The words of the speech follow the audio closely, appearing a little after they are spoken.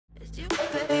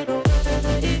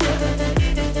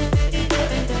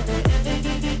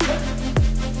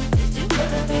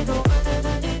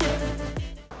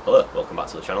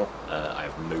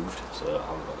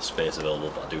the space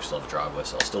available, but I do still have a driveway,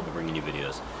 so I'll still be bringing you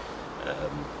videos.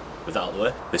 With that out of the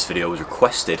way, this video was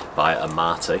requested by a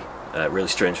Marty. Really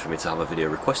strange for me to have a video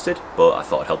requested, but I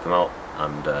thought I'd help him out,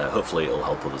 and hopefully it'll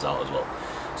help others out as well.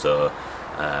 So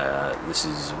this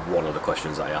is one of the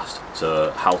questions that I asked.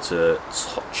 So how to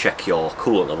check your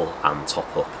coolant level and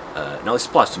top up. Now this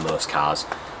applies to most cars,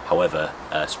 however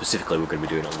specifically we're going to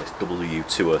be doing it on this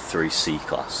W203 C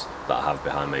class that I have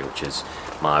behind me, which is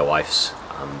my wife's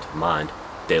and mine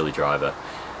daily driver.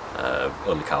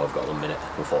 Only car we've got at the minute,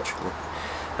 unfortunately.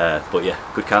 But yeah,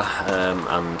 good car,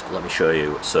 and let me show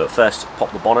you. So first,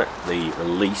 pop the bonnet. The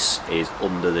release is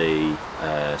under the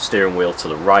steering wheel to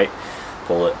the right.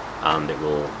 Pull it and it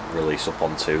will release up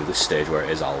onto this stage where it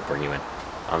is. I'll bring you in.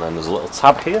 And then there's a little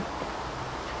tab here.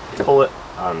 Pull it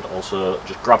and also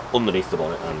just grab underneath the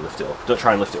bonnet and lift it up. Don't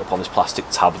try and lift it up on this plastic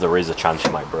tab, there is a chance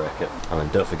you might break it. And then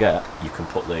don't forget, you can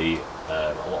put a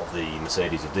lot of the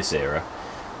Mercedes of this era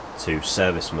to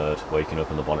service mode, where you can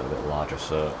open the bonnet a bit larger.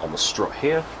 So on the strut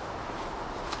here,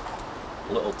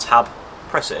 little tab,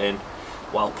 press it in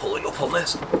while pulling up on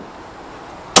this,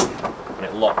 and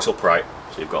it locks upright,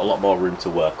 so you've got a lot more room to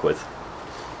work with.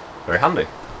 Very handy.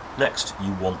 Next,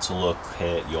 you want to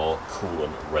locate your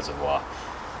coolant reservoir.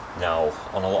 Now,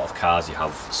 on a lot of cars you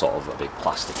have sort of a big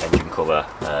plastic engine cover,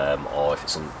 or if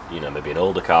it's maybe an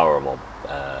older car or a more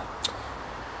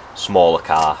smaller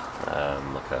car,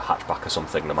 like a hatchback or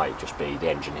something, there might just be the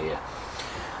engine here.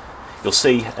 You'll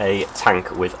see a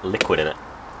tank with liquid in it,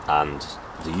 and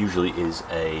there usually is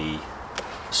a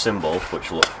symbol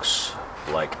which looks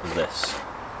like this.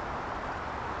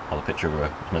 On the picture of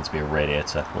it's meant to be a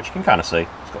radiator, which you can kind of see.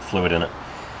 It's got fluid in it,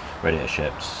 radiator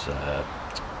shapes,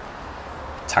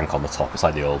 tank on the top. It's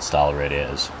like the old style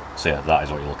radiators. So yeah, that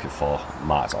is what you're looking for,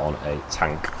 marked on a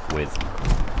tank with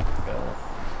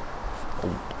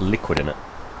liquid in it.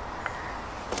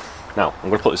 Now I'm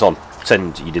going to put this on,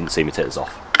 pretend you didn't see me take this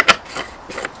off.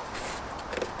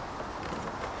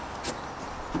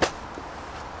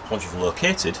 Once you've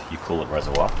located your coolant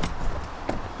reservoir,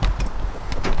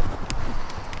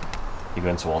 you're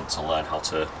going to want to learn how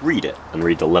to read it and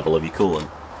read the level of your coolant.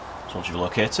 So once you've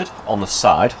located, on the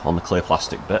side, on the clear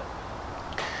plastic bit,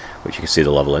 which you can see the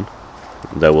level in,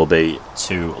 there will be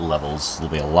two levels.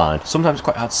 There'll be a line. Sometimes it's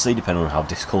quite hard to see depending on how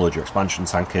discoloured your expansion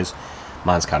tank is.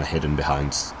 Mine's kind of hidden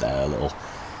behind a little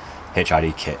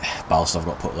HID kit ballast I've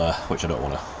got put there, which I don't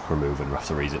want to remove and have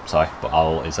to re-zip tie, but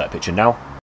I'll insert a picture now.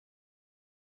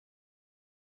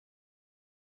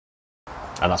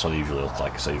 And that's what they usually look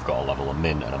like. So you've got a level, a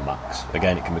min and a max.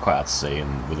 Again, it can be quite hard to see,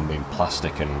 and with them being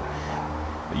plastic and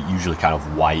usually kind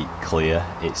of white clear,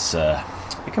 it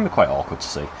can be quite awkward to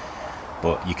see.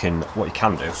 But what you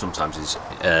can do sometimes is,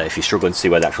 if you're struggling to see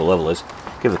where the actual level is,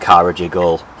 give the car a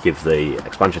jiggle, give the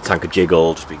expansion tank a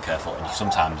jiggle, just being careful. And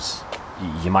sometimes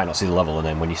you might not see the level, and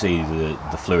then when you see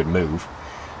the fluid move,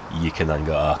 you can then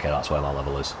go, oh, okay, that's where my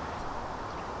level is.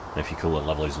 And if your coolant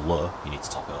level is low, you need to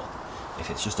top it up. If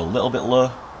it's just a little bit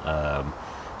low,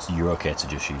 so you're okay to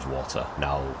just use water.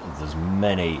 Now, there's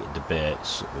many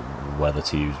debates whether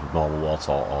to use normal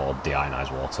water or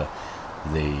deionized water.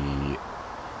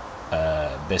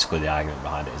 Basically the argument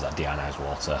behind it is that deionized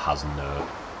water has no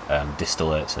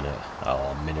distillates in it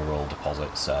or mineral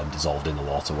deposits dissolved in the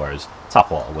water, whereas tap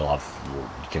water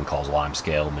can cause lime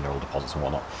scale, mineral deposits and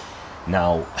whatnot.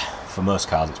 Now, for most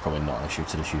cars it's probably not an issue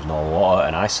to just use normal water,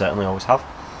 and I certainly always have.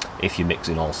 If you're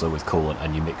mixing also with coolant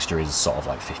and your mixture is sort of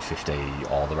like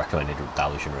 50-50 or the recommended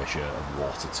dilution ratio of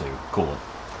water to coolant,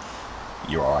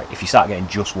 you're alright. If you start getting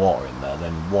just water in there,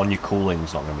 then one, your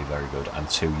cooling's not going to be very good, and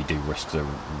two, you do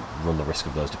run the risk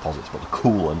of those deposits. But the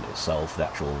coolant itself, the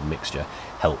actual mixture,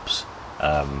 helps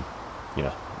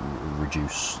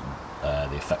reduce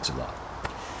the effects of that.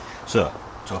 So,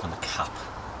 to open the cap,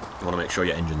 you want to make sure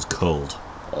your engine's cold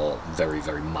or very,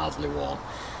 very mildly warm.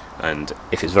 And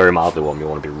if it's very mildly warm, you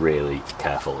want to be really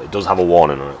careful. It does have a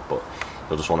warning on it, but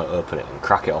you'll just want to open it and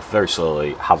crack it off very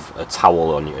slowly. Have a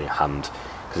towel on your hand,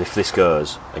 because if this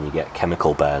goes and you get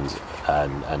chemical burns,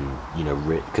 and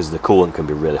because the coolant can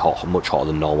be really hot, much hotter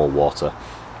than normal water,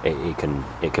 it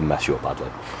can mess you up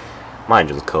badly. My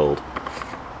engine's cold.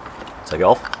 Take it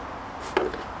off.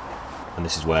 And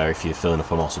this is where, if you're filling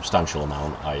up a more substantial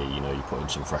amount, you put in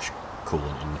some fresh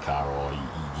coolant in the car, or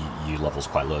your level's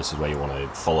quite low, this is where you want to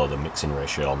follow the mixing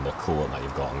ratio on the coolant that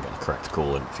you've got and get the correct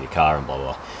coolant for your car and blah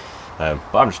blah blah.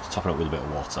 But I'm just topping it with a bit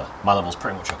of water. My level's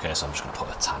pretty much okay, so I'm just going to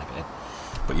put a tiny bit in.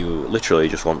 But you literally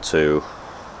just want to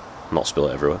not spill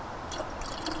it everywhere.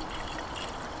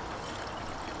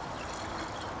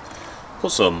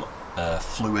 Put some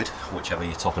fluid, whichever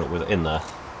you're topping it with, in there,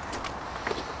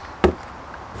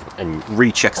 and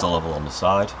recheck the level on the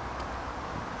side.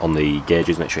 on the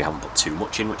gauges, make sure you haven't put too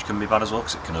much in, which can be bad as well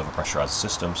because it can overpressurise the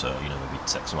system. So you know, maybe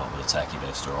take some out with a turkey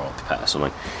baster or a pipette or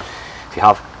something. If you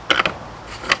have,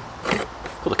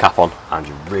 put the cap on, and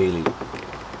you really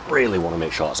want to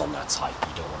make sure it's on there tight.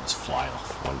 You don't want this flying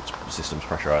off when the system's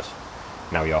pressurised.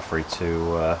 Now you are free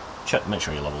to check, make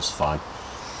sure your level's fine,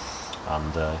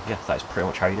 and yeah, that is pretty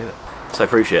much how you do it. So I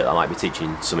appreciate that I might be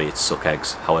teaching some of you to suck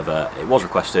eggs, however it was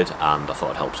requested and I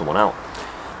thought I'd help someone out.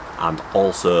 And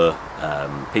also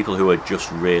people who are just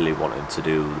really wanting to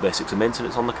do the basics of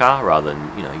maintenance on the car, rather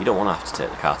than, you know, you don't want to have to take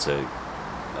the car to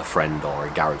a friend or a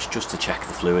garage just to check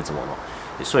the fluids and whatnot.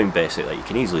 It's something basic that you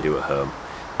can easily do at home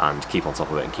and keep on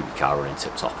top of it and keep your car running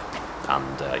tip top.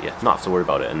 And yeah, not have to worry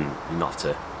about it, and you not have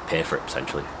to pay for it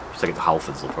potentially. If you take it to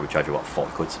Halfords, they'll probably charge you about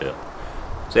 40 quid to do it.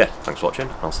 So yeah, thanks for watching,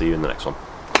 I'll see you in the next one.